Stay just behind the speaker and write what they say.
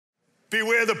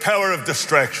Beware the power of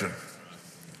distraction.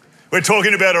 We're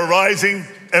talking about arising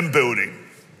and building.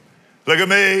 Look at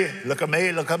me, look at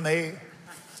me, look at me.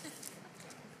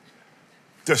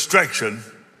 Distraction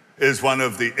is one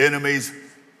of the enemy's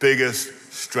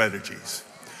biggest strategies.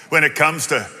 When it comes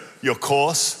to your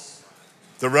course,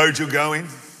 the road you're going,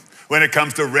 when it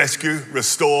comes to rescue,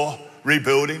 restore,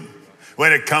 rebuilding,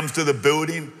 when it comes to the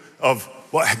building of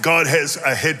what God has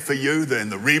ahead for you, then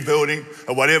the rebuilding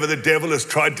of whatever the devil has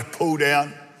tried to pull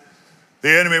down, the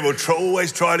enemy will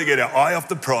always try to get our eye off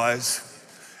the prize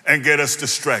and get us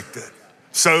distracted.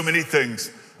 So many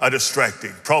things are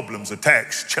distracting. Problems,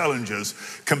 attacks, challenges,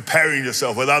 comparing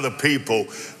yourself with other people.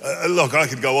 Look, I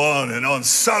could go on and on.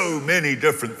 So many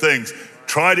different things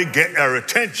try to get our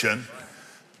attention.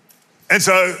 And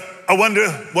so I wonder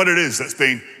what it is that's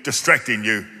been distracting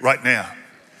you right now.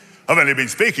 I've only been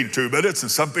speaking 2 minutes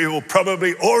and some people are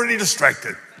probably already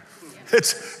distracted.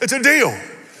 It's a deal.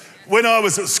 When I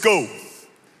was at school,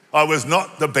 I was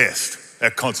not the best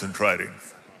at concentrating.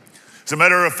 As a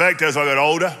matter of fact, as I got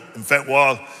older, in fact,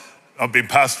 while I've been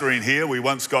pastoring here, we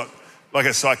once got like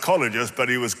a psychologist, but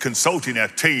he was consulting our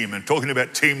team and talking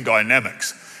about team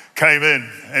dynamics. Came in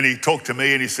and he talked to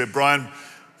me and he said, Brian,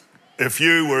 if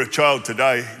you were a child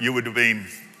today, you would have been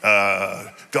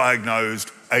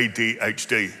diagnosed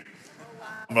ADHD.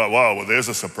 I'm like, wow, well, there's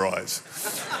a surprise.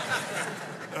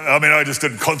 I mean, I just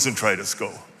didn't concentrate at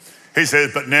school. He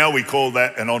says, but now we call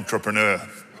that an entrepreneur.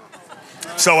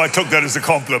 So I took that as a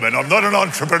compliment. I'm not an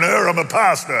entrepreneur, I'm a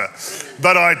pastor.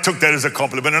 But I took that as a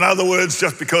compliment. In other words,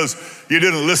 just because you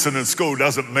didn't listen in school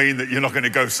doesn't mean that you're not going to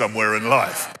go somewhere in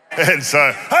life. And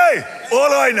so, hey,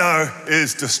 all I know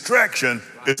is distraction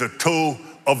is a tool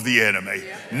of the enemy.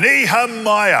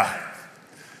 Nehemiah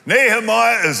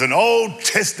is an Old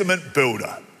Testament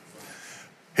builder.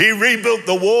 He rebuilt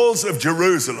the walls of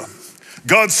Jerusalem.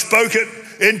 God spoke it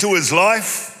into his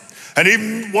life. And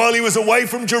even while he was away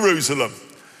from Jerusalem,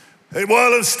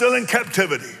 while he was still in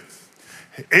captivity,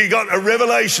 he got a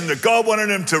revelation that God wanted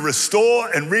him to restore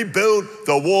and rebuild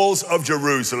the walls of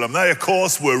Jerusalem. They, of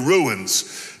course, were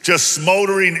ruins, just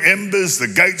smoldering embers. The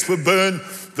gates were burned,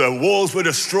 the walls were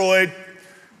destroyed.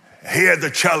 He had the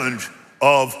challenge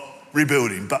of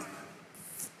rebuilding. But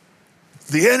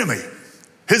the enemy,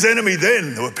 his enemy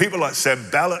then, there were people like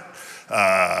Sanballat,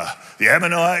 the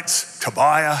Ammonites,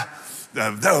 Tobiah. They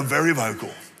were very vocal,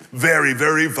 very,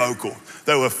 very vocal.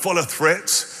 They were full of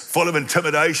threats, full of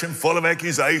intimidation, full of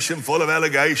accusation, full of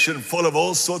allegation, full of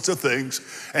all sorts of things,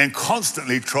 and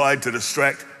constantly tried to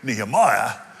distract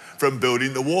Nehemiah from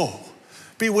building the wall.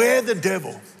 Beware the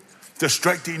devil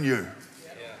distracting you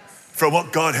from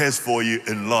what God has for you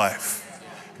in life.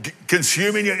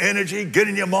 Consuming your energy,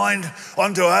 getting your mind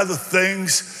onto other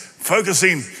things,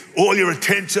 focusing all your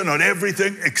attention on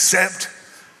everything except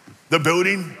the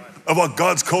building of what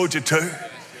God's called you to.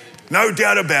 No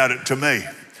doubt about it to me.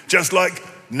 Just like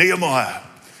Nehemiah,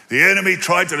 the enemy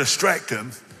tried to distract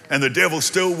him, and the devil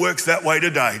still works that way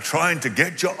today, trying to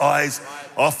get your eyes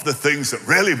off the things that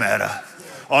really matter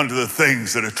onto the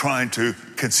things that are trying to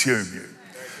consume you.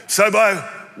 So by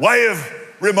way of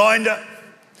reminder,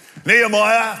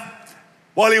 Nehemiah,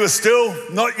 while he was still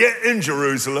not yet in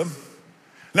Jerusalem,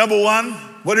 number one,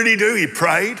 what did he do? He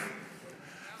prayed.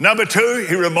 Number two,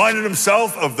 he reminded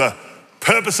himself of the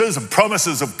purposes and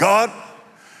promises of God.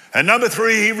 And number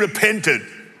three, he repented.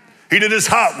 He did his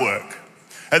heart work.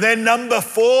 And then number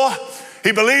four,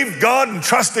 he believed God and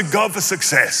trusted God for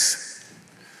success.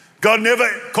 God never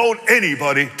called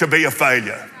anybody to be a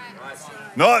failure.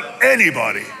 Not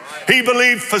anybody. He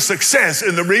believed for success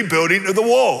in the rebuilding of the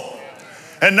wall.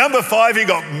 And number five, he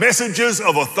got messages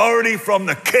of authority from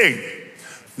the king,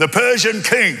 the Persian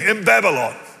king in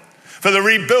Babylon, for the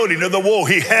rebuilding of the wall.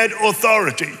 He had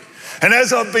authority. And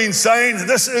as I've been saying,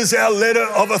 this is our letter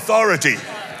of authority.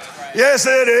 Yes,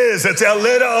 it is. It's our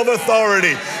letter of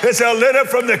authority. It's our letter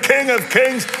from the King of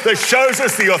Kings that shows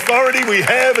us the authority we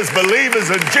have as believers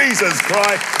in Jesus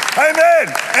Christ.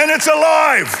 Amen. And it's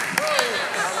alive.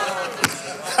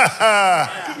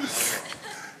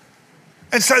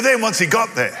 And so then once he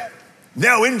got there,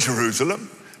 now in Jerusalem,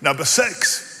 number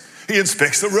 6, he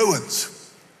inspects the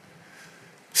ruins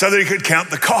so that he could count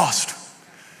the cost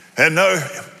and know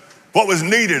what was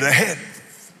needed ahead.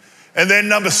 And then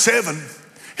number 7,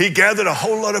 he gathered a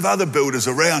whole lot of other builders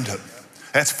around him.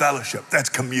 That's fellowship, that's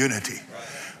community.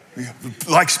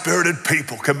 Like-spirited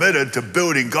people committed to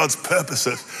building God's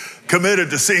purposes, committed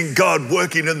to seeing God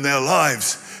working in their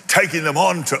lives, taking them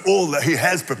on to all that he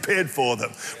has prepared for them,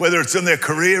 whether it's in their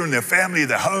career, in their family,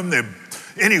 their home, their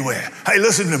anywhere. Hey,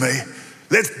 listen to me.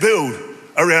 Let's build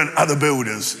around other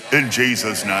builders in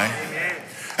Jesus' name.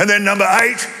 And then number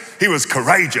 8, he was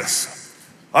courageous.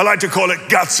 I like to call it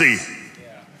gutsy.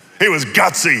 He was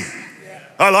gutsy.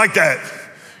 I like that.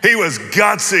 He was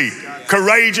gutsy,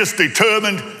 courageous,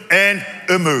 determined, and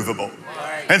immovable.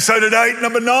 And so today,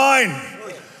 number 9,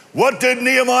 what did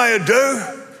Nehemiah do?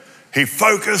 He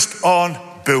focused on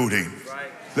building.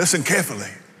 Listen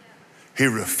carefully. He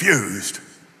refused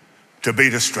to be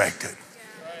distracted.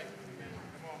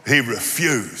 He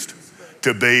refused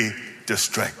to be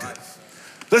distracted.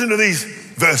 Listen to these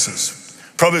verses.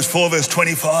 Proverbs 4 verse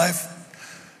 25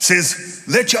 says,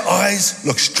 let your eyes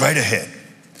look straight ahead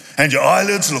and your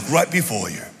eyelids look right before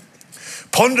you.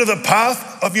 Ponder the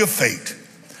path of your feet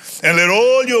and let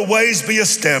all your ways be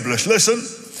established. Listen,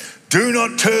 do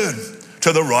not turn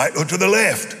to the right or to the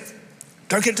left.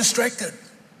 Don't get distracted.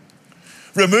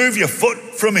 Remove your foot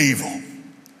from evil.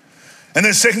 And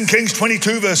then 2 Kings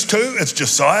 22 verse 2, it's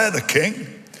Josiah the king.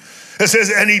 It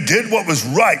says, and he did what was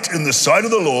right in the sight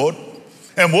of the Lord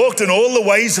and walked in all the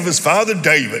ways of his father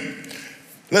David.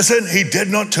 Listen, he did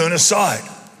not turn aside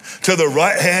to the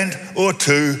right hand or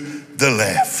to the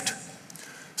left.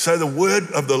 So the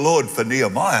word of the Lord for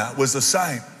Nehemiah was the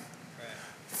same.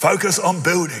 Focus on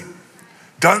building.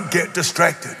 Don't get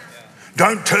distracted.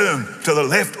 Don't turn to the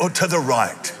left or to the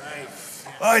right.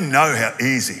 I know how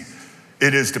easy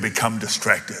it is to become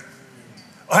distracted.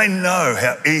 I know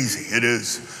how easy it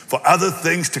is for other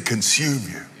things to consume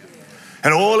you.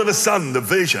 And all of a sudden, the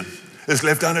vision is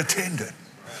left unattended.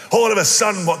 All of a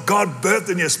sudden, what God birthed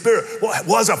in your spirit, what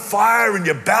was a fire in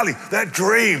your belly, that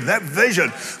dream, that vision,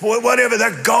 whatever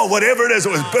that goal, whatever it is,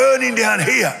 it was burning down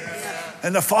here.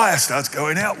 And the fire starts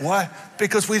going out. Why?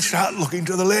 Because we start looking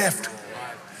to the left.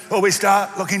 Or we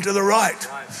start looking to the right.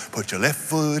 Put your left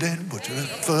foot in, put your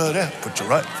left foot out, put your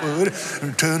right foot in,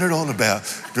 and turn it all about.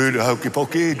 Do the hokey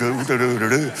pokey, do do do do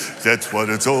do. That's what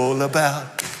it's all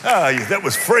about. Ah, that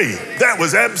was free. That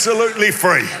was absolutely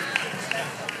free.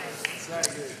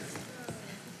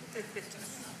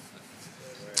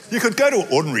 You could go to an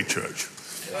ordinary church.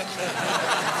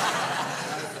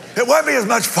 It won't be as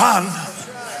much fun.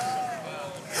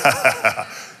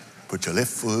 Put your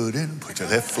left foot in, put your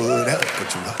left foot out,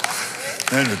 put your right,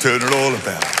 and you turn it all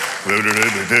about. And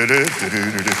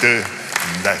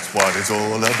that's what it's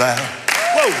all about.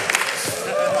 Whoa!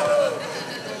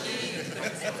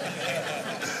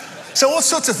 So all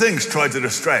sorts of things tried to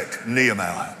distract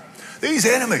Nehemiah. These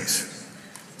enemies,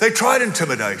 they tried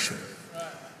intimidation.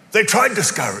 They tried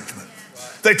discouragement.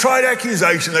 They tried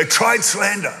accusation. They tried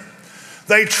slander.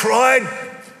 They tried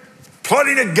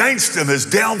plotting against him his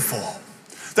downfall.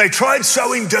 They tried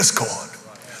sowing discord.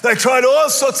 They tried all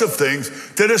sorts of things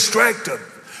to distract him.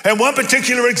 And one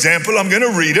particular example, I'm going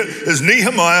to read it, is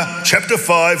Nehemiah chapter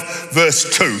 5,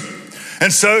 verse 2.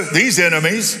 And so these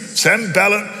enemies,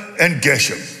 Sanballat and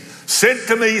Geshem, sent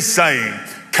to me saying,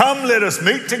 come, let us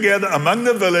meet together among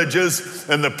the villages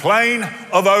in the plain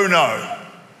of Ono.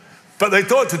 But they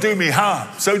thought to do me harm.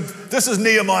 So this is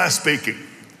Nehemiah speaking.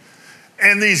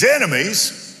 And these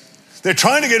enemies, they're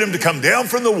trying to get him to come down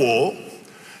from the wall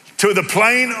to the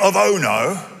plain of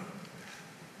Ono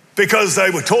because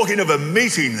they were talking of a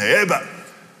meeting there, but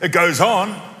it goes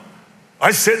on.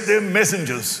 I sent them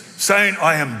messengers saying,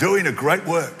 I am doing a great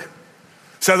work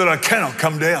so that I cannot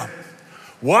come down.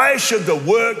 Why should the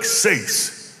work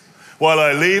cease while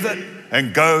I leave it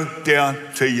and go down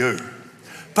to you?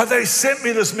 But they sent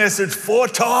me this message 4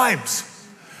 times,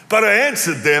 but I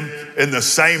answered them in the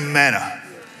same manner.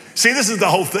 See, this is the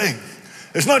whole thing.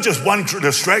 It's not just one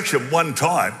distraction one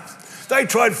time. They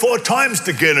tried 4 times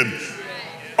to get him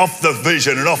off the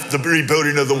vision and off the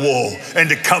rebuilding of the wall and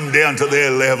to come down to their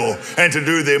level and to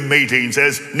do their meetings.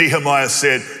 As Nehemiah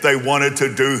said, they wanted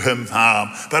to do him harm.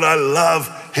 But I love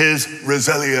his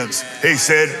resilience. He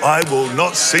said, I will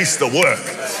not cease the work.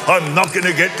 I'm not going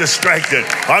to get distracted.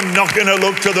 I'm not going to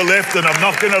look to the left and I'm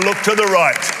not going to look to the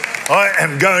right. I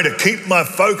am going to keep my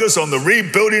focus on the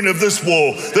rebuilding of this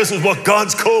wall. This is what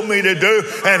God's called me to do,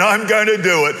 and I'm going to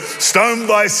do it. Stone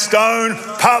by stone,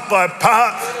 part by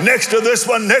part, next to this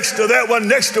one, next to that one,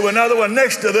 next to another one,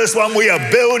 next to this one. We are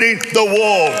building the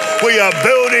wall. We are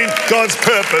building God's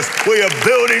purpose. We are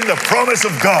building the promise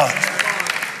of God.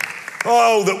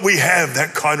 Oh, that we have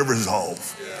that kind of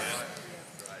resolve.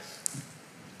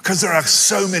 Because there are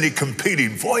so many competing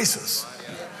voices.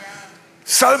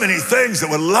 So many things that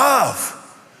would love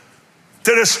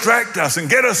to distract us and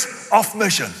get us off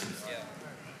mission.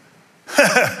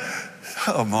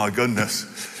 Oh my goodness.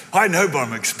 I know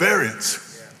by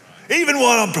experience. Even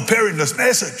while I'm preparing this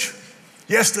message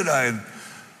yesterday, and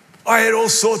I had all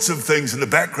sorts of things in the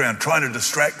background trying to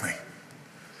distract me.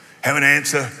 Having to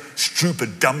answer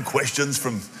stupid, dumb questions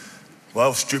from,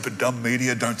 stupid, dumb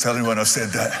media. Don't tell anyone I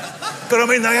said that. But I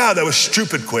mean, they were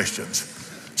stupid questions.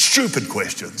 stupid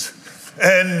questions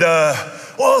and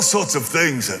all sorts of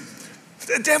things that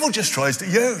the devil just tries to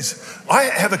use. I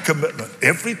have a commitment.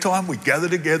 Every time we gather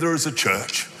together as a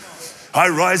church, I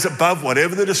rise above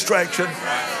whatever the distraction,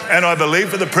 and I believe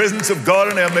for the presence of God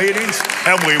in our meetings,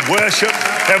 and we worship,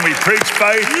 and we preach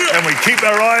faith, and we keep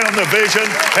our eye on the vision,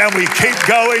 and we keep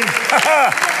going.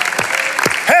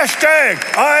 Hashtag,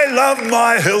 I love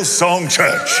my Hillsong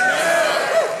Church.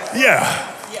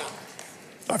 Yeah.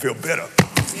 I feel better.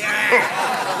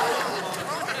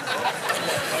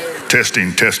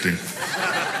 Testing.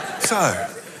 So,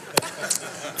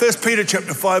 1 Peter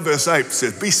chapter 5, verse 8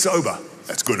 says, be sober.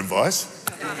 That's good advice,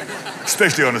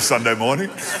 especially on a Sunday morning.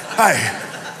 Hey,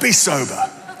 be sober,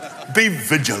 be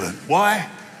vigilant. Why?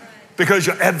 Because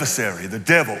your adversary, the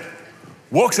devil,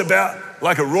 walks about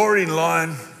like a roaring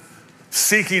lion,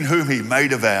 seeking whom he may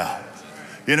devour.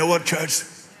 You know what, church?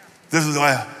 This is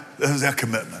our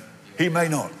commitment. He may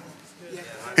not.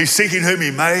 He's seeking whom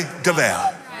he may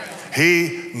devour.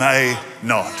 He may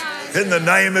not. In the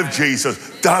name of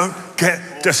Jesus, don't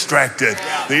get distracted.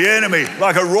 The enemy,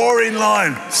 like a roaring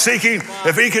lion, seeking,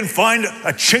 if he can find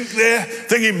a chink there,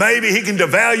 thinking maybe he can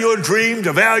devour your dream,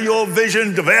 devour your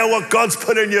vision, devour what God's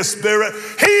put in your spirit.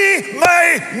 He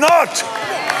may not.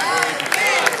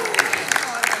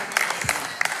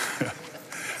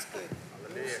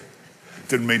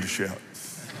 Didn't mean to shout.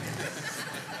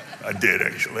 I did,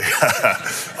 actually.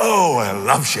 Oh, I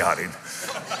love shouting.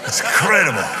 It's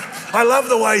incredible. I love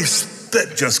the way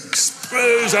spit just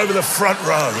spurs over the front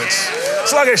row.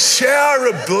 It's like a shower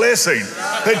of blessing.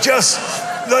 It just,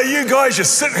 like you guys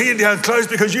just sit here down close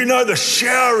because you know the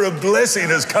shower of blessing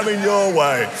is coming your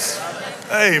way.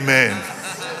 Amen.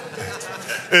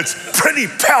 It's pretty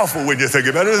powerful when you think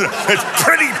about it, isn't it? It's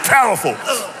pretty powerful.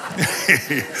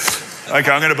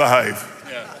 Okay, I'm going to behave.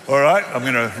 All right, I'm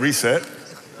going to reset.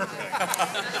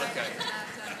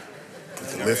 Put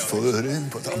the left foot in.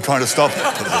 I'm trying to stop it.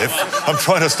 Put the left. I'm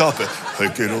trying to stop it.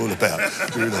 Hook it all about.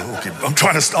 Do the hooky. I'm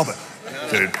trying to stop it.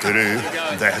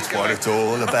 That's what it's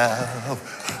all about.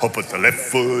 I'll put the left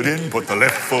foot in. Put the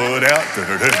left foot out. Do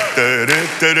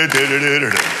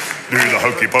the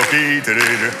hokey pokey.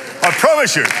 I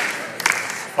promise you,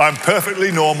 I'm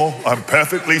perfectly normal. I'm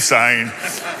perfectly sane.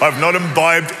 I've not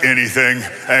imbibed anything,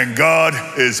 and God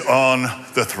is on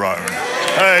the throne.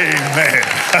 Amen.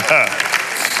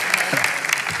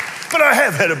 But I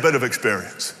have had a bit of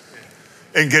experience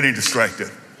in getting distracted,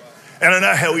 and I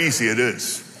know how easy it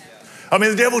is. I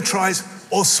mean, the devil tries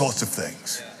all sorts of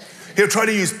things. He'll try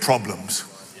to use problems,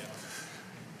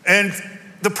 and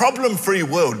the problem-free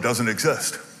world doesn't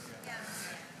exist,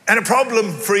 and a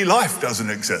problem-free life doesn't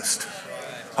exist.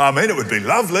 I mean, it would be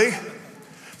lovely,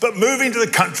 but moving to the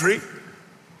country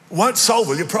won't solve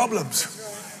all your problems.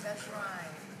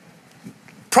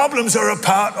 Problems are a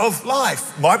part of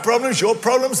life. My problems, your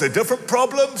problems, they're different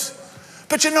problems.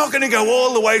 But you're not going to go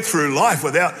all the way through life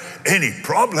without any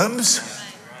problems.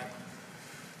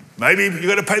 Maybe you've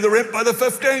got to pay the rent by the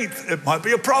 15th. It might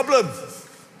be a problem.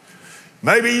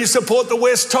 Maybe you support the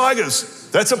West Tigers.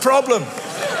 That's a problem.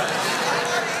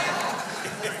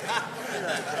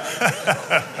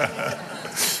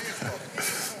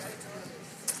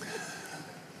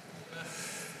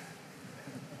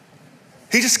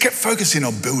 He just kept focusing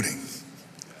on building.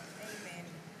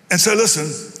 And so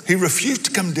listen, he refused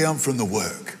to come down from the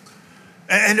work.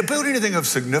 And to build anything of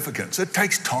significance, it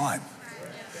takes time.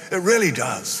 It really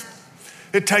does.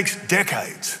 It takes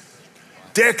decades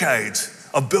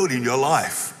of building your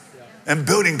life and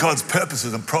building God's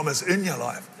purposes and promise in your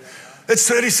life. It's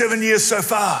 37 years so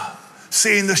far,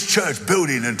 seeing this church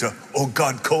building into all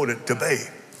God called it to be.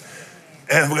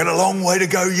 And we've got a long way to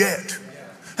go yet.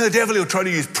 And the devil, he'll try to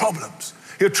use problems.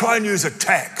 He'll try and use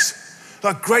attacks,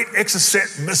 like great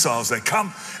Exocet missiles. They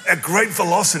come at great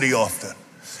velocity often.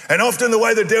 And often the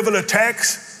way the devil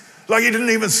attacks, like you didn't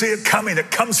even see it coming.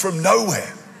 It comes from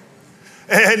nowhere.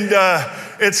 And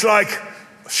it's like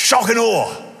shock and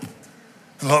awe.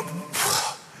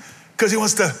 Because he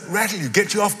wants to rattle you,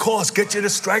 get you off course, get you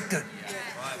distracted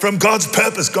from God's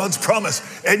purpose, God's promise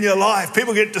in your life.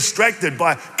 People get distracted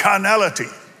by carnality,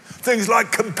 things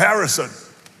like comparison.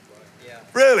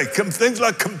 Really, things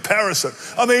like comparison.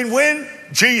 I mean, when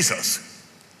Jesus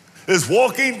is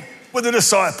walking with the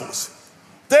disciples,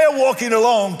 they're walking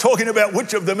along talking about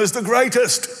which of them is the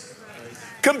greatest.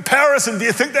 Comparison, do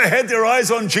you think they had their eyes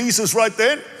on Jesus right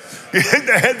then? You think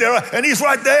they had their eyes, and he's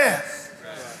right there.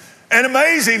 And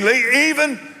amazingly,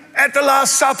 even at the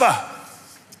Last Supper,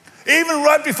 even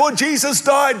right before Jesus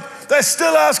died, they're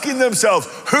still asking themselves,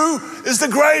 who is the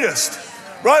greatest?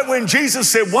 Right when Jesus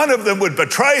said one of them would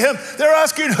betray him, they're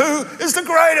asking who is the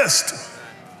greatest.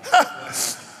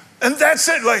 And That's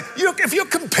it. Like, if you're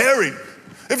comparing,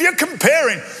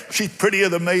 she's prettier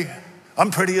than me,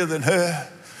 I'm prettier than her,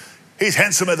 he's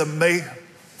handsomer than me,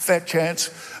 fat chance.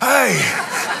 Hey.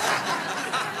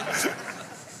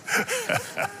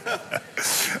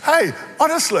 Hey,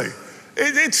 honestly,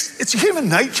 it's human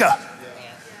nature.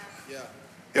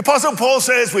 The Apostle Paul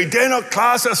says we dare not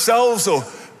class ourselves or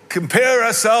compare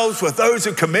ourselves with those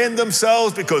who commend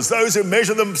themselves, because those who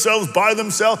measure themselves by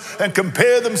themselves and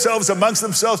compare themselves amongst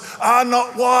themselves are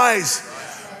not wise.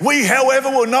 We, however,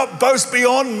 will not boast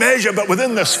beyond measure, but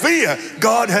within the sphere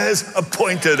God has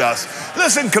appointed us.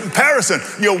 Listen, comparison,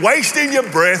 you're wasting your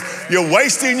breath, you're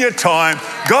wasting your time.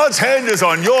 God's hand is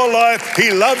on your life.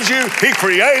 He loves you, He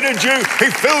created you, He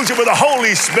fills you with the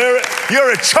Holy Spirit.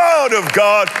 You're a child of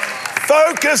God.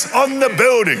 Focus on the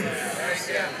building.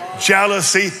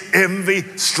 Jealousy, envy,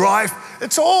 strife,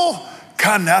 it's all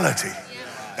carnality.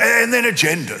 And then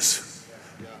agendas.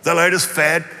 The latest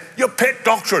fad, your pet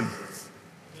doctrine.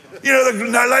 You know,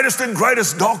 the latest and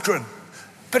greatest doctrine.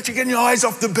 But you're getting your eyes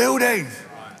off the building.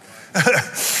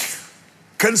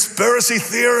 Conspiracy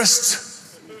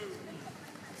theorists.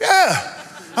 Yeah.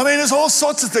 I mean, there's all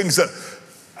sorts of things that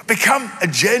become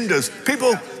agendas.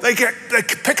 People, they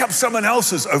pick up someone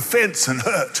else's offense and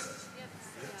hurt.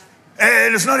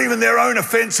 And it's not even their own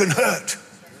offense and hurt.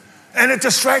 And it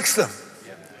distracts them.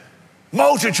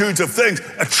 Multitudes of things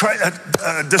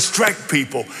distract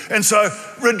people. And so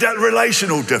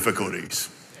relational difficulties.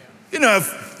 You know,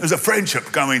 if there's a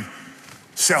friendship going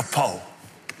South Pole,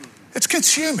 it's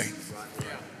consuming.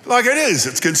 Like it is,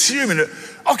 it's consuming. It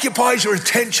occupies your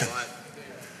attention.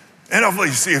 And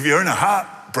obviously if you're in a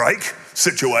heartbreak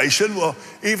situation, well,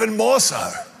 even more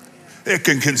so. It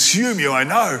can consume you, I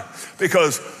know,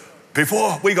 because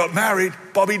before we got married,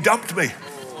 Bobby dumped me.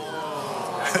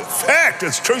 Fact,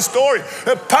 it's a true story.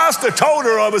 The pastor told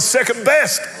her I was second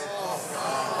best.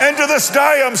 And to this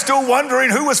day, I'm still wondering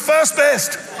who was first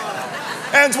best.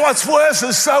 And what's worse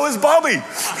is so is Bobby.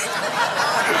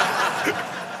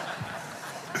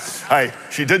 Hey,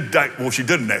 she did date, well, she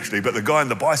didn't actually, but the guy in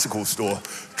the bicycle store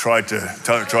tried to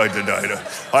date her.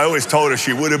 I always told her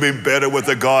she would have been better with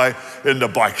the guy in the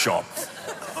bike shop.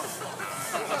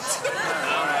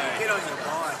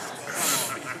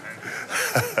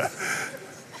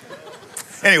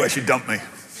 Anyway, she dumped me.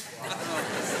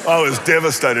 I was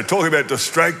devastated. Talk about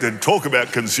distracted, talk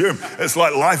about consumed. It's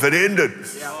like life had ended.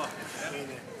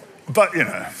 But, you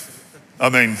know, I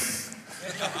mean,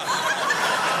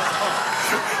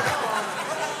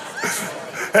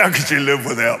 how could she live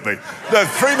without me? No,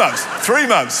 3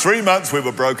 months we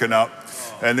were broken up.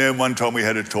 And then one time we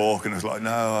had a talk and it's like,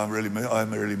 no, I really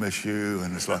miss you.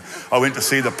 And it's like, I went to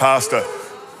see the pastor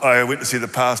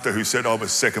who said I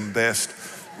was second best.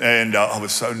 And I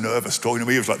was so nervous talking to him.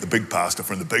 He was like the big pastor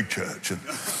from the big church. And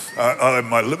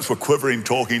my lips were quivering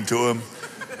talking to him.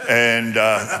 And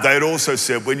they had also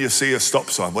said, when you see a stop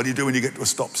sign, what do you do when you get to a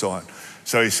stop sign?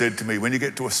 So he said to me, when you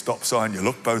get to a stop sign, you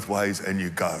look both ways and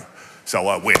you go. So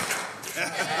I went.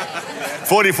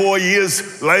 44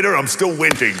 years later, I'm still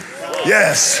wenting.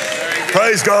 Yes,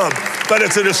 praise God. But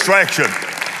it's a distraction.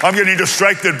 I'm getting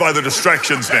distracted by the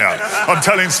distractions now. I'm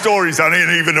telling stories that ain't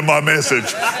even in my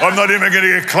message. I'm not even going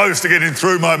to get close to getting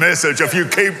through my message if you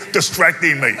keep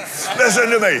distracting me. Listen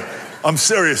to me. I'm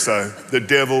serious though. The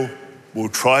devil will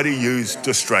try to use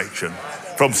distraction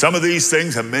from some of these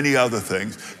things and many other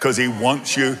things because he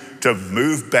wants you to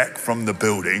move back from the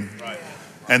building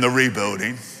and the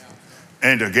rebuilding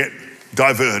and to get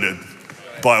diverted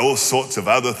by all sorts of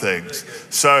other things.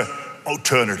 So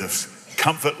alternatives,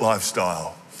 comfort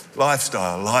lifestyle.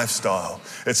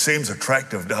 It seems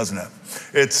attractive, doesn't it?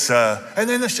 And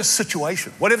then there's just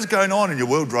situation. Whatever's going on in your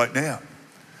world right now.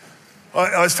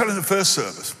 I was telling the first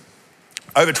service,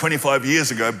 over 25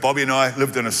 years ago, Bobby and I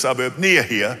lived in a suburb near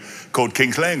here called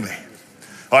Kings Langley.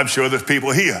 I'm sure there's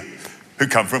people here who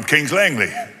come from Kings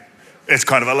Langley. It's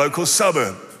kind of a local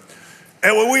suburb.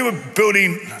 And when we were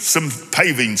building some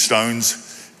paving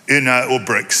stones or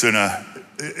bricks in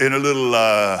a little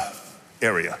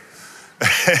area.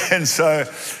 And so,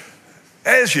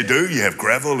 as you do, you have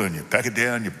gravel and you pack it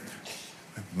down, you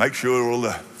make sure all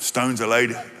the stones are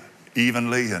laid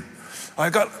evenly. And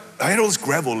I had all this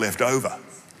gravel left over.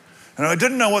 And I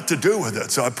didn't know what to do with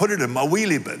it, so I put it in my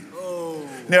wheelie bin. Oh.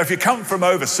 Now, if you come from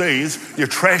overseas, your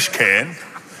trash can,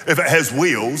 if it has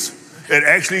wheels, it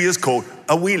actually is called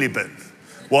a wheelie bin.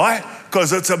 Why?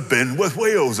 Because it's a bin with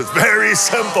wheels. It's very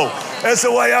simple. That's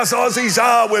the way us Aussies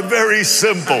are. We're very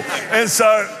simple. And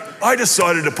so I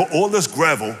decided to put all this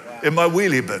gravel in my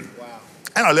wheelie bin.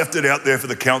 And I left it out there for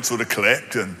the council to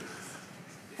collect. And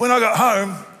when I got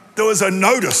home, there was a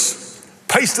notice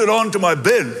pasted onto my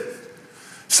bin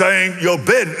saying your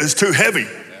bin is too heavy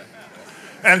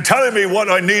and telling me what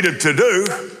I needed to do.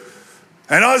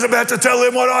 And I was about to tell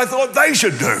them what I thought they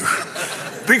should do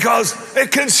because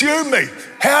it consumed me.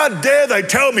 How dare they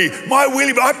tell me my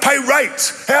wheelie bin, I pay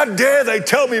rates. How dare they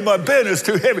tell me my bin is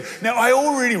too heavy? Now, I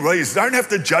already raised, don't have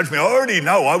to judge me. I already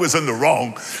know I was in the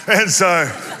wrong. And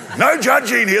so, no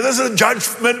judging here. This is a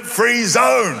judgment-free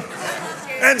zone.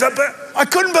 And so, but I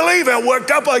couldn't believe how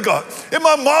worked up I got. In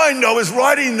my mind, I was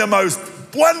writing the most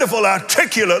wonderful,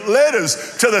 articulate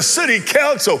letters to the city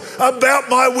council about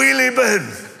my wheelie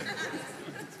bin.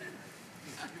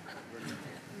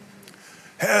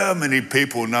 How many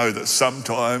people know that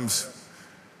sometimes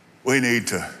we need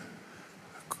to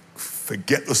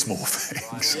forget the small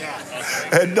things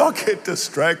and not get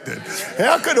distracted?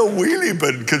 How could a wheelie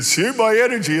bin consume my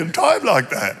energy and time like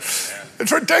that?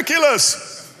 It's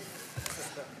ridiculous.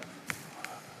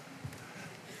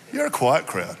 You're a quiet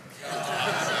crowd.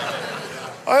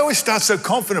 I always start so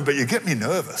confident, but you get me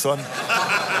nervous. I'm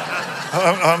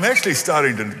actually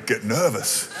starting to get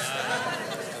nervous.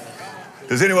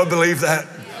 Does anyone believe that?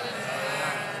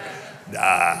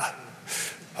 Nah.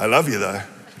 I love you though.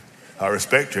 I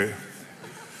respect you.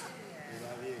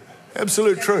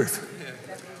 Absolute truth.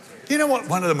 You know what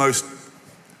one of the most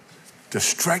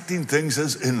distracting things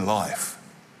is in life?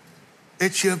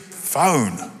 It's your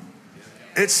phone.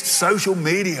 It's social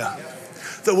media.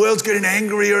 The world's getting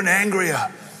angrier and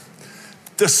angrier.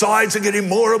 The sides are getting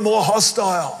more and more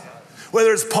hostile.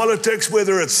 Whether it's politics,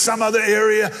 whether it's some other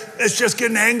area, it's just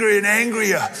getting angrier and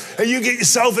angrier. And you get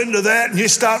yourself into that and you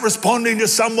start responding to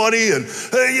somebody and,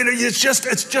 it's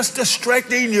just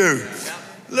distracting you.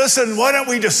 Listen, why don't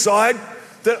we decide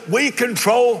that we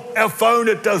control our phone,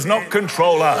 it does not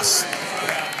control us.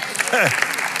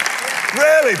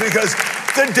 Really, because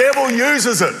the devil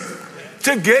uses it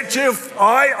to get your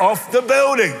eye off the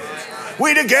building.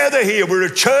 We together here, we're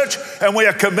a church and we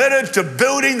are committed to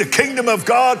building the kingdom of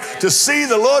God, to see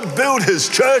the Lord build his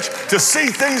church, to see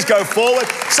things go forward.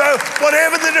 So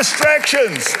whatever the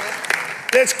distractions,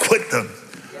 let's quit them.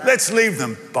 Let's leave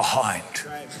them behind.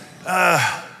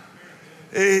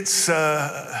 It's in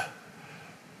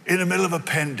the middle of a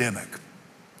pandemic.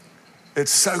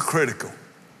 It's so critical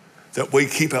that we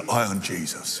keep our eye on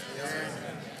Jesus.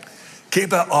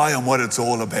 Keep our eye on what it's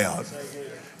all about.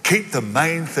 Keep the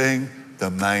main thing the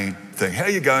main thing. How are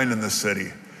you going in the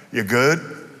city? You good?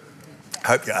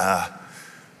 Hope you are.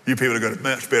 You people have got a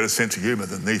much better sense of humor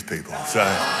than these people. So,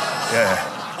 yeah.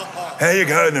 How are you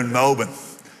going in Melbourne?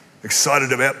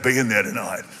 Excited about being there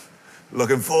tonight.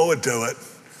 Looking forward to it.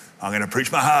 I'm going to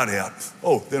preach my heart out.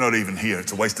 Oh, they're not even here.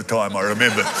 It's a waste of time, I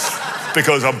remember.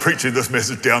 Because I'm preaching this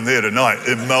message down there tonight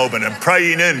in Melbourne and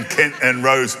praying in Kent and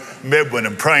Rose Medwin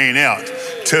and praying out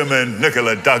Tim and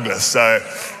Nicola Douglas. So,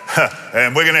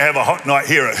 and we're going to have a hot night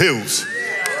here at Hills.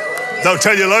 They'll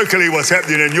tell you locally what's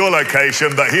happening in your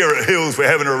location, but here at Hills, we're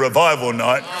having a revival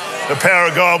night. The power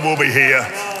of God will be here.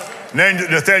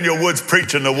 Nathaniel Wood's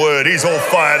preaching the word. He's all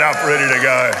fired up, ready to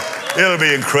go. It'll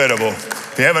be incredible.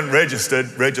 If you haven't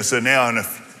registered, register now. And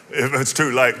if it's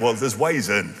too late, well, there's ways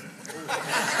in.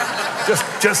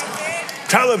 Just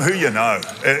tell them who you know.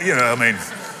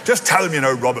 Just tell them you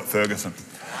know Robert Ferguson.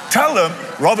 Tell them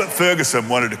Robert Ferguson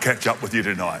wanted to catch up with you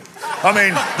tonight. I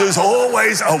mean, there's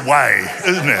always a way,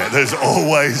 isn't there? There's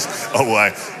always a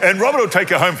way. And Robert will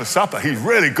take you home for supper. He's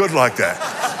really good like that.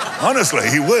 Honestly,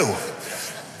 he will.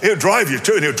 He'll drive you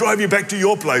too, and he'll drive you back to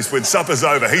your place when supper's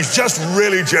over. He's just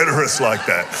really generous like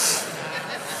that.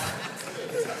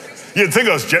 You'd think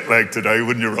I was jet lagged today,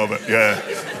 wouldn't you, Robert? Yeah.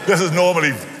 This is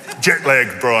normally jet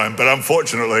lag, Brian, but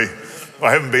unfortunately,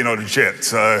 I haven't been on a jet,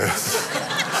 so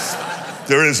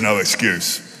there is no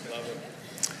excuse.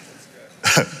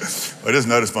 I just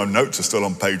noticed my notes are still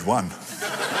on page 1.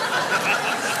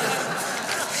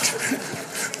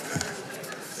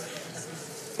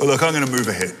 Well, look, I'm going to move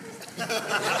ahead.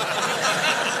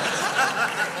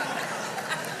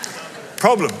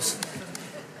 Problems.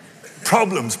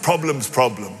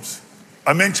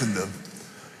 I mentioned them.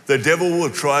 The devil will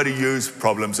try to use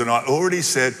problems, and I already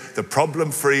said the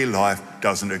problem-free life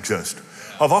doesn't exist.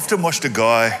 I've often watched a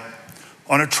guy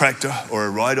on a tractor or a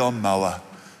ride-on mower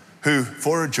who,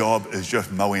 for a job, is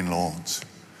just mowing lawns.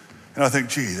 And I think,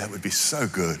 gee, that would be so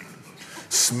good.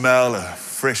 Smell of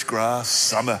fresh grass,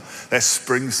 summer, that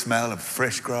spring smell of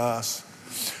fresh grass,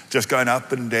 just going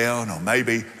up and down, or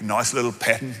maybe a nice little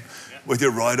pattern with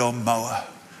your ride-on mower.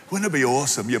 Wouldn't it be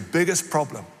awesome? Your biggest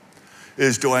problem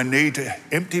is, do I need to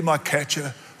empty my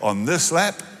catcher on this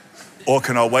lap, or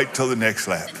can I wait till the next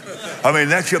lap? I mean,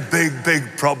 that's your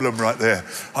big problem right there.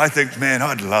 I think, man,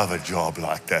 I'd love a job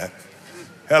like that.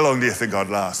 How long do you think I'd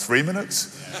last? 3 minutes?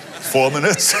 4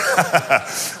 minutes?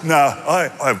 No,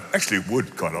 I actually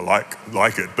would kind of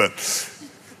like it, but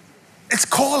it's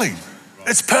calling.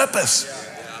 It's purpose.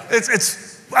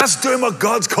 It's us doing what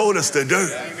God's called us to do.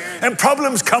 And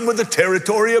problems come with the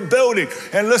territory of building.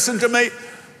 And listen to me,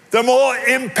 the more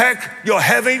impact you're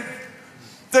having,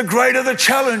 the greater the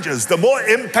challenges. The more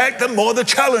impact, the more the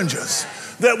challenges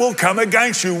that will come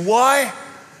against you. Why?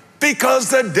 Because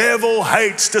the devil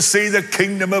hates to see the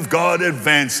kingdom of God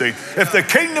advancing. If the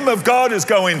kingdom of God is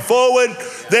going forward,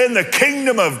 then the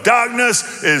kingdom of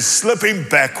darkness is slipping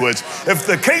backwards. If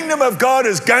the kingdom of God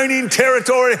is gaining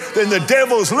territory, then the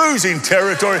devil's losing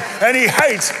territory, and he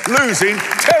hates losing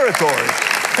territory.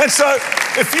 And so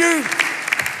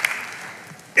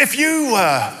if you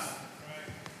are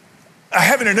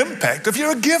having an impact, if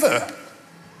you're a giver,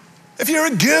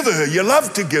 you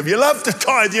love to give, you love to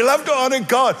tithe, you love to honor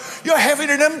God, you're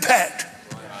having an impact.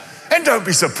 And don't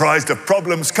be surprised if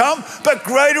problems come, but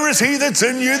greater is he that's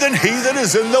in you than he that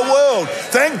is in the world.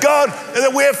 Thank God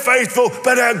that we're faithful,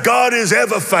 but our God is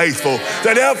ever faithful,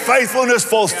 that our faithfulness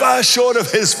falls far short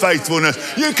of his faithfulness.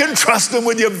 You can trust him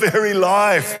with your very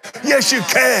life. Yes, you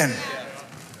can,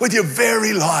 with your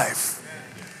very life.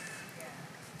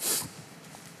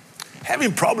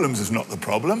 Having problems is not the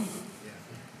problem.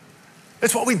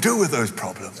 It's what we do with those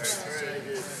problems.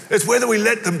 It's whether we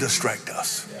let them distract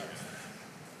us.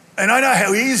 And I know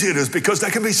how easy it is because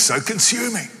they can be so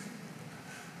consuming.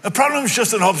 A problem is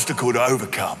just an obstacle to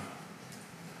overcome.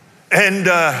 And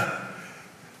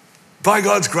by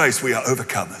God's grace, we are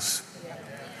overcomers.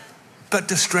 But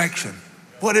distraction,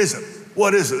 what is it?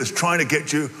 What is it? It's trying to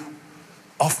get you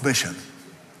off mission,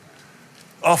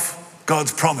 off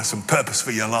God's promise and purpose for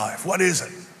your life. What is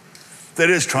it? That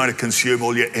is trying to consume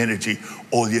all your energy,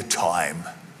 all your time.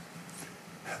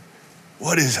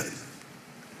 What is it?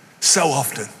 So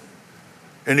often,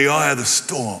 in the eye of the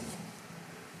storm,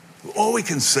 all we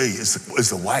can see is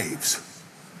the waves.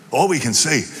 All we can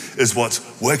see is what's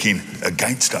working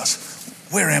against us.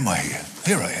 Where am I here?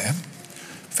 Here I am.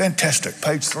 Fantastic,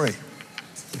 page 3.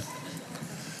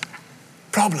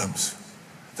 Problems.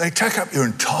 They take up your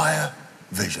entire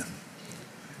vision.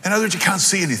 In other words, you can't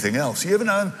see anything else. You ever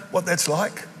know what that's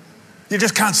like? You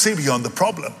just can't see beyond the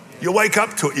problem. You wake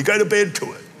up to it, you go to bed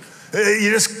to it. You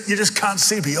just can't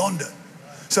see beyond it.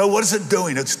 So what is it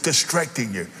doing? It's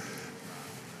distracting you.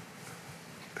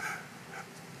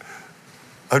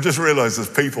 I've just realized there's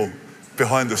people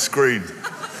behind the screen,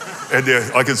 and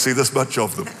I can see this much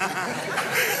of them.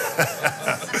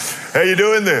 How you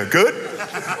doing there? Good?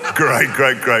 Great.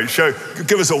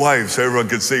 Give us a wave so everyone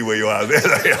can see where you are. There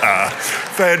they are.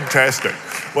 Fantastic.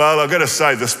 Well, I've got to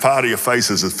say, this part of your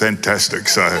faces is fantastic.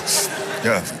 So,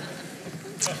 yeah.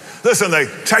 Listen, they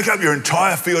take up your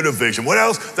entire field of vision. What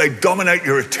else? They dominate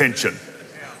your attention.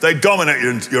 They dominate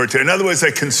your attention. In other words,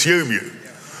 they consume you.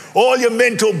 All your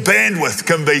mental bandwidth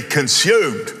can be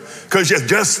consumed because you're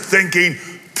just thinking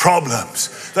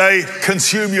problems. They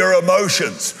consume your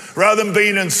emotions. Rather than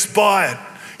being inspired,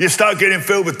 you start getting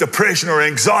filled with depression or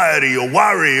anxiety or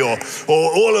worry or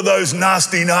all of those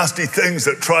nasty things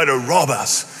that try to rob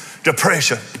us.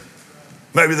 Depression,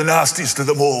 maybe the nastiest of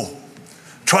them all,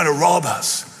 trying to rob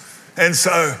us. And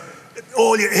so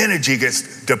all your energy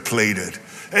gets depleted.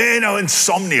 And,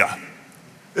 insomnia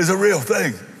is a real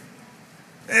thing.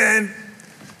 And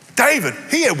David,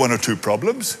 he had one or two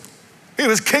problems. He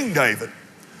was King David.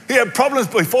 He had problems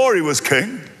before he was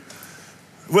king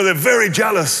with a very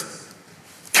jealous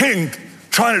king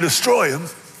trying to destroy him.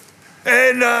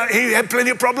 And he had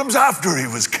plenty of problems after he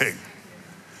was king.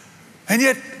 And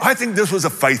yet, I think this was a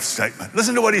faith statement.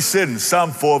 Listen to what he said in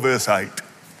Psalm 4, verse 8.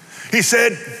 He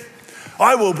said,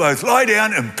 I will both lie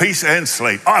down in peace and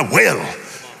sleep. I will.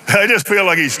 I just feel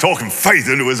like he's talking faith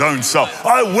into his own soul.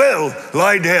 I will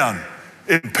lie down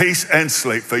in peace and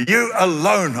sleep. For you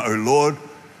alone, O Lord,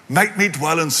 make me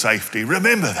dwell in safety.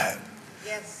 Remember that.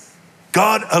 Yes.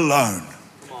 God alone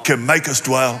can make us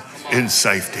dwell in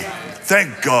safety.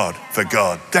 Thank God for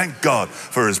God. Thank God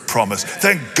for his promise.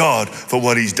 Thank God for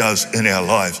what he does in our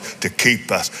lives to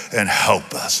keep us and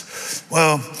help us.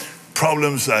 Well,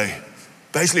 problems, they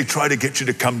basically try to get you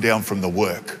to come down from the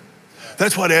work.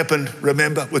 That's what happened,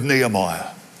 remember, with Nehemiah.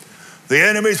 The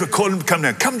enemies were calling him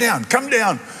to come down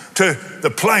to the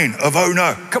plain of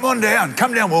Ono. Come on down,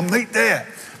 we'll meet there.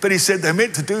 But he said they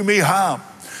meant to do me harm.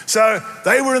 So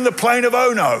they were in the plain of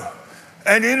Ono.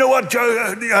 And you know what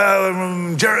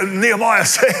Nehemiah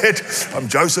said? I'm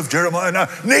Joseph, Jeremiah, no.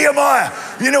 Nehemiah,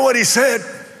 you know what he said?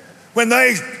 When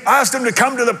they asked him to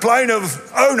come to the plain of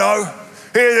Ono,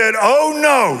 he said, oh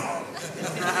no.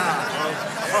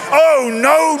 Oh,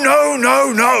 no.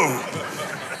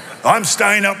 I'm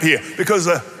staying up here, because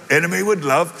the enemy would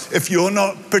love, if you're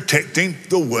not protecting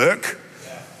the work,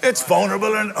 it's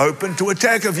vulnerable and open to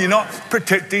attack. If you're not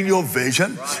protecting your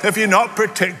vision, if you're not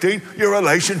protecting your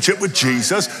relationship with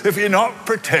Jesus, if you're not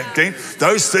protecting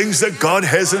those things that God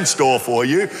has in store for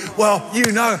you, well,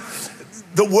 you know,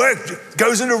 the work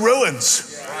goes into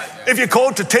ruins. If you're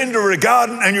called to tend to a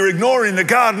garden and you're ignoring the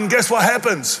garden, guess what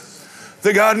happens?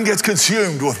 The garden gets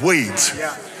consumed with weeds.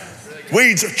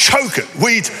 Weeds choke it.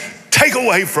 Weeds take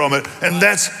away from it. And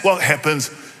that's what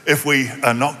happens if we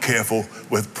are not careful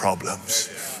with problems.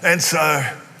 And so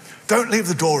don't leave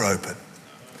the door open.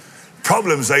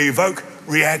 Problems, they evoke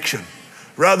reaction.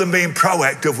 Rather than being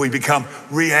proactive, we become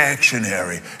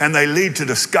reactionary. And they lead to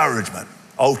discouragement,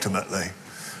 ultimately,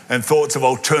 and thoughts of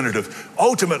alternatives.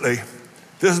 Ultimately,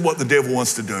 this is what the devil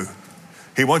wants to do.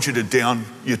 He wants you to down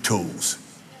your tools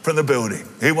from the building.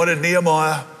 He wanted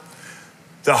Nehemiah.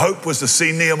 The hope was to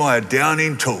see Nehemiah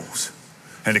downing tools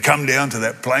and to come down to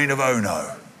that plain of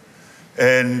Ono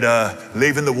and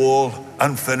leaving the wall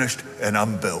unfinished and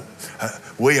unbuilt.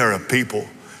 We are a people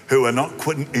who are not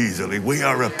quitting easily. We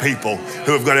are a people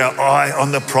who have got our eye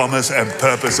on the promise and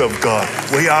purpose of God.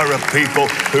 We are a people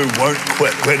who won't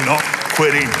quit. We're not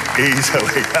quitting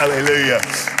easily. Hallelujah.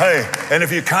 Hey, and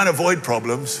if you can't avoid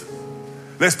problems,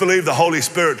 let's believe the Holy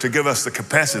Spirit to give us the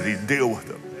capacity to deal with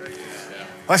them.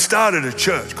 I started a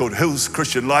church called Hills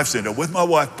Christian Life Center with my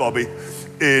wife, Bobby,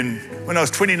 when I was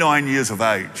 29 years of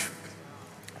age.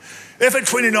 If at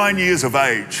 29 years of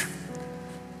age,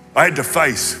 I had to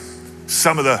face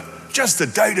some of just the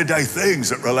day-to-day things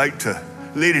that relate to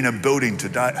leading and building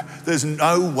today, there's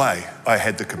no way I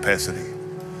had the capacity.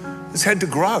 It's had to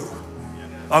grow.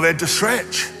 I've had to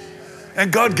stretch.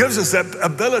 And God gives us that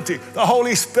ability. The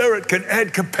Holy Spirit can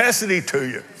add capacity to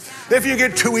you. If you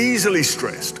get too easily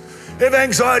stressed, if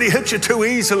anxiety hits you too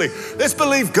easily, let's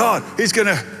believe God. He's going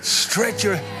to stretch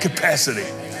your capacity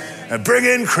and bring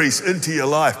increase into your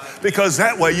life, because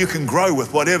that way you can grow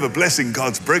with whatever blessing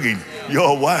God's bringing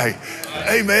your way.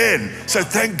 Amen. So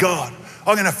thank God.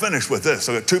 I'm going to finish with this.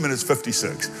 I've got 2 minutes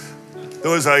 56. There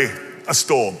was a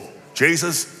storm.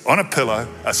 Jesus on a pillow,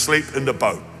 asleep in the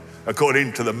boat,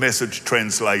 according to the Message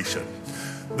translation.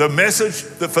 The message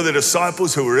for the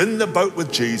disciples who were in the boat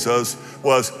with Jesus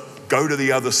was, go to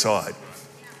the other side.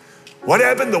 What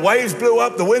happened? The waves blew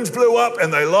up, the winds blew up,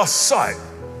 and they lost sight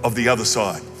of the other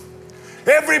side.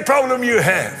 Every problem you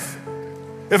have,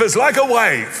 if it's like a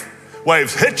wave,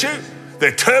 waves hit you,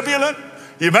 they're turbulent,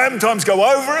 you sometimes go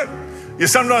over it, you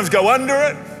sometimes go under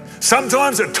it,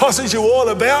 sometimes it tosses you all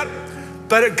about,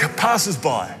 but it passes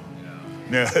by.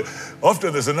 Now,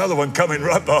 often there's another one coming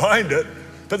right behind it,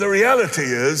 but the reality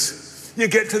is you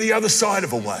get to the other side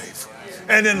of a wave.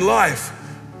 And in life,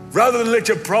 rather than let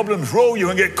your problems rule you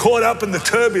and get caught up in the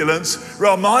turbulence,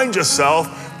 remind yourself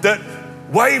that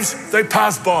waves, they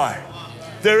pass by.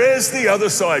 There is the other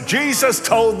side. Jesus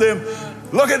told them,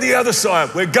 look at the other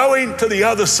side. We're going to the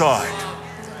other side.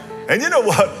 And you know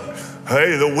what?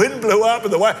 Hey, the wind blew up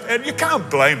and the wave, and you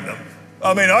can't blame them.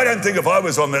 I mean, I don't think if I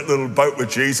was on that little boat with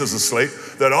Jesus asleep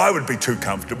that I would be too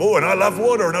comfortable, and I love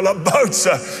water and I love boats.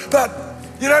 But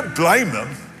you don't blame them.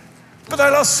 But they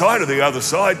lost sight of the other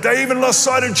side. They even lost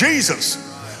sight of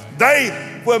Jesus.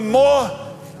 They were more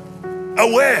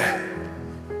aware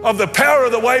of the power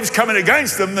of the waves coming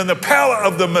against them than the power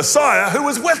of the Messiah who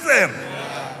was with them.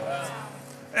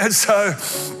 And so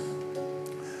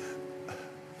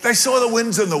they saw the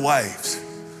winds and the waves.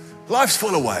 Life's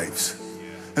full of waves.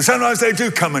 And sometimes they do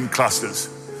come in clusters.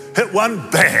 Hit one,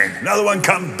 bang. Another one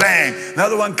comes, bang.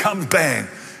 Another one comes, bang.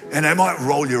 And they might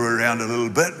roll you around a little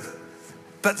bit,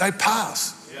 but they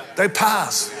pass. They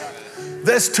pass.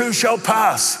 This too shall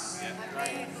pass.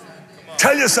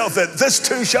 Tell yourself that this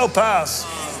too shall pass.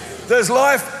 There's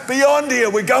life beyond here.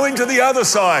 We're going to the other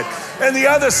side. And the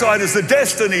other side is the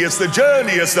destiny, it's the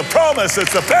journey, it's the promise,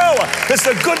 it's the power, it's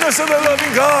the goodness of the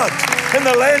living God in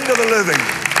the land of the living.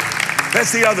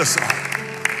 That's the other side.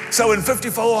 So in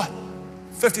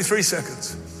 53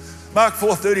 seconds, Mark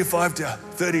 4:35 to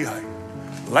 38,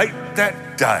 late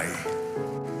that day,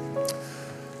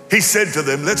 he said to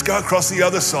them, let's go across the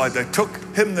other side. They took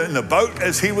him in the boat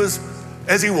as he was.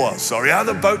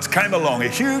 Other boats came along. A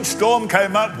huge storm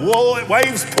came up,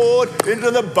 waves poured into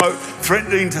the boat,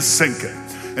 threatening to sink it.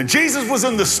 And Jesus was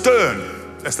in the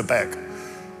stern, that's the back,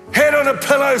 head on a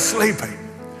pillow sleeping.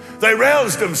 They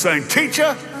roused him saying,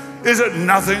 teacher, is it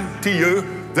nothing to you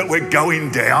that we're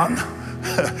going down?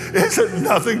 Is it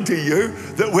nothing to you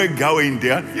that we're going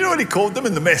down? You know what he called them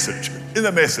in the message?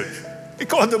 He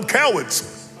called them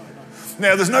cowards.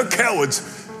 Now, there's no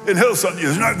cowards in Hillsong.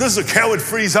 This is a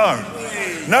coward-free zone.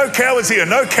 No cowards here,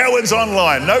 no cowards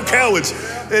online, no cowards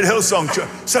at Hillsong Church.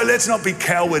 So let's not be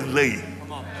cowardly.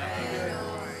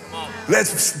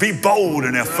 Let's be bold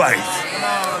in our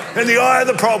faith. In the eye of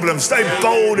the problem, stay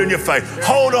bold in your faith.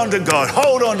 Hold on to God.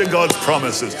 Hold on to God's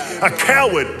promises. A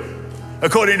coward,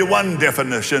 according to one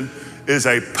definition, is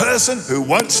a person who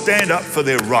won't stand up for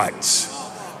their rights.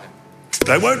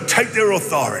 They won't take their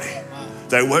authority.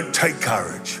 They won't take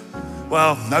courage.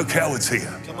 Well, no cowards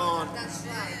here. Come on.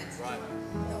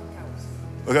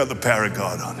 We've got the power of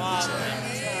God on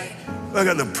it. We've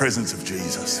got the presence of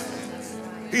Jesus.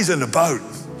 He's in the boat.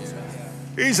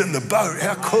 He's in the boat.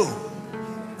 How cool.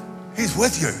 He's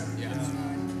with you.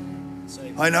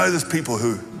 I know there's people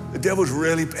who, the devil's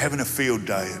really having a field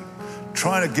day and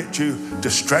trying to get you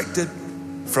distracted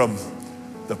from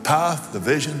the path, the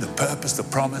vision, the purpose, the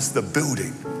promise, the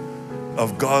building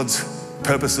of God's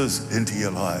purposes into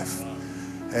your life.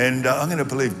 And I'm going to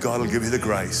believe God will give you the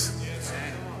grace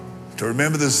to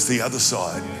remember this is the other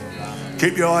side.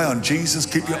 Keep your eye on Jesus.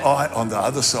 Keep your eye on the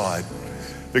other side,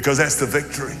 because that's the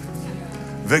victory.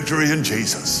 Victory in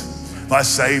Jesus, my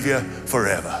Savior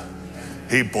forever.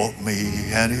 He bought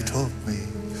me and he taught me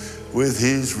with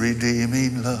his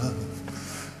redeeming love.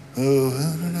 Oh,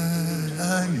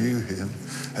 I knew him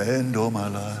and all my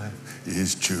life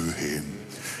is to him.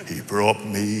 He brought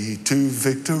me to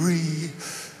victory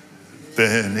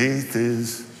beneath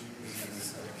his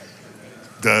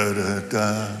da da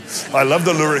da. I love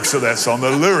the lyrics of that song. The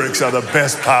lyrics are the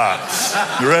best part.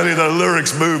 Really, the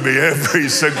lyrics move me every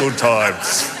single time.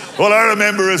 All I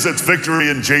remember is it's victory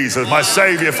in Jesus, my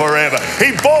Savior forever.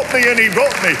 He bought me and he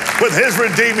brought me with his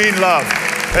redeeming love.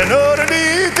 And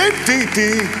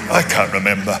I can't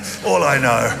remember. All I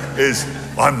know is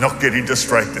I'm not getting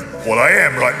distracted. Well, I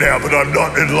am right now, but I'm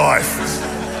not in life.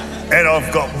 And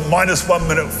I've got minus 1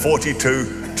 minute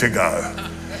 42 to go.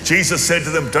 Jesus said to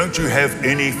them, don't you have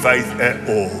any faith at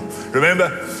all?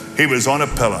 Remember, he was on a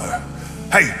pillow.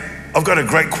 Hey, I've got a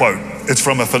great quote. It's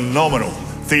from a phenomenal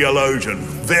theologian,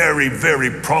 very,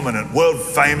 very prominent, world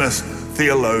famous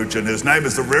theologian. His name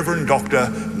is the Reverend Dr.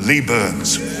 Lee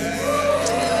Burns.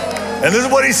 And this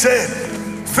is what he said.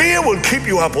 Fear will keep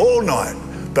you up all night,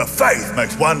 but faith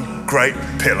makes one great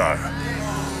pillow.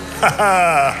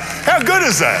 How good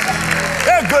is that?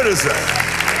 How good is that?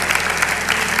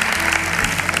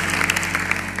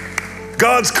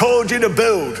 God's called you to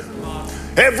build.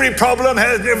 Every problem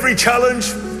has every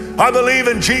challenge. I believe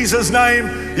in Jesus'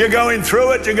 name, you're going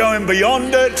through it, you're going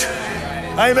beyond it.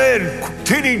 Amen.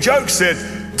 T.D. Jakes said,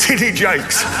 T.D.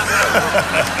 Jakes.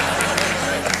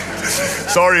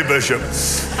 Sorry, Bishop.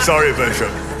 Sorry,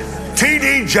 Bishop.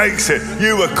 T.D. Jakes said,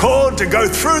 you were called to go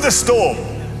through the storm,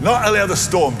 not allow the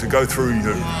storm to go through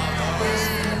you.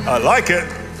 I like it.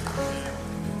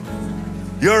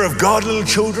 You're of God, little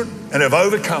children, and have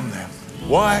overcome them.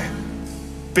 Why?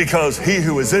 Because he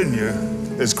who is in you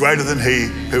is greater than he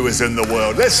who is in the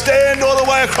world. Let's stand all the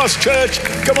way across church.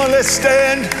 Come on, let's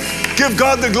stand. Give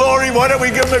God the glory. Why don't we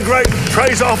give him a great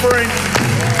praise offering?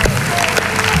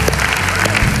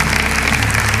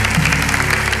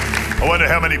 I wonder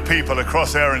how many people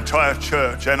across our entire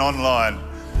church and online,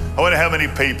 I wonder how many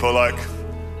people, like,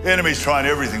 the enemy's trying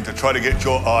everything to try to get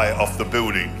your eye off the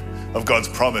building of God's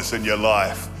promise in your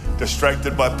life.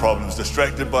 Distracted by problems,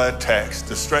 distracted by attacks,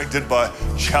 distracted by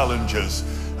challenges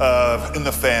in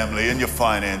the family, in your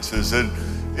finances, and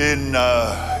in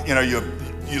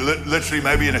you literally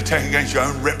maybe an attack against your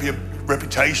own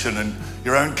reputation and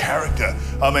your own character.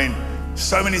 I mean,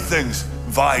 so many things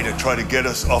vie to try to get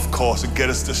us off course and get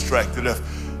us distracted. If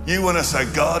you want to say,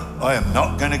 God, I am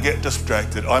not going to get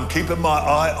distracted. I'm keeping my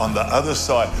eye on the other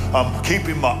side. I'm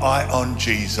keeping my eye on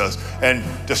Jesus. And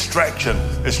distraction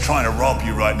is trying to rob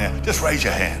you right now. Just raise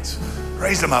your hands.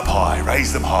 Raise them up high.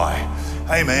 Raise them high.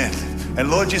 Amen.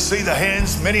 And Lord, you see the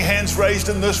hands, many hands raised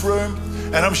in this room,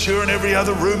 and I'm sure in every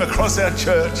other room across our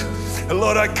church. And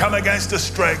Lord, I come against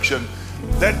distraction.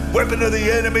 That weapon of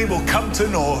the enemy will come to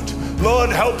naught. Lord,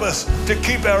 help us to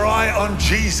keep our eye on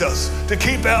Jesus, to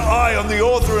keep our eye on the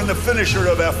author and the finisher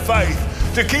of our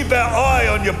faith, to keep our eye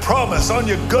on your promise, on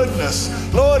your goodness.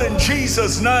 Lord, in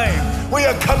Jesus' name, we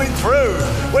are coming through.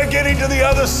 We're getting to the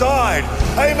other side.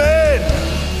 Amen.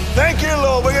 Thank you,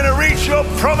 Lord. We're going to reach your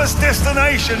promised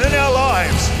destination in our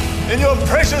lives. In your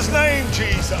precious name,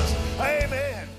 Jesus. Amen.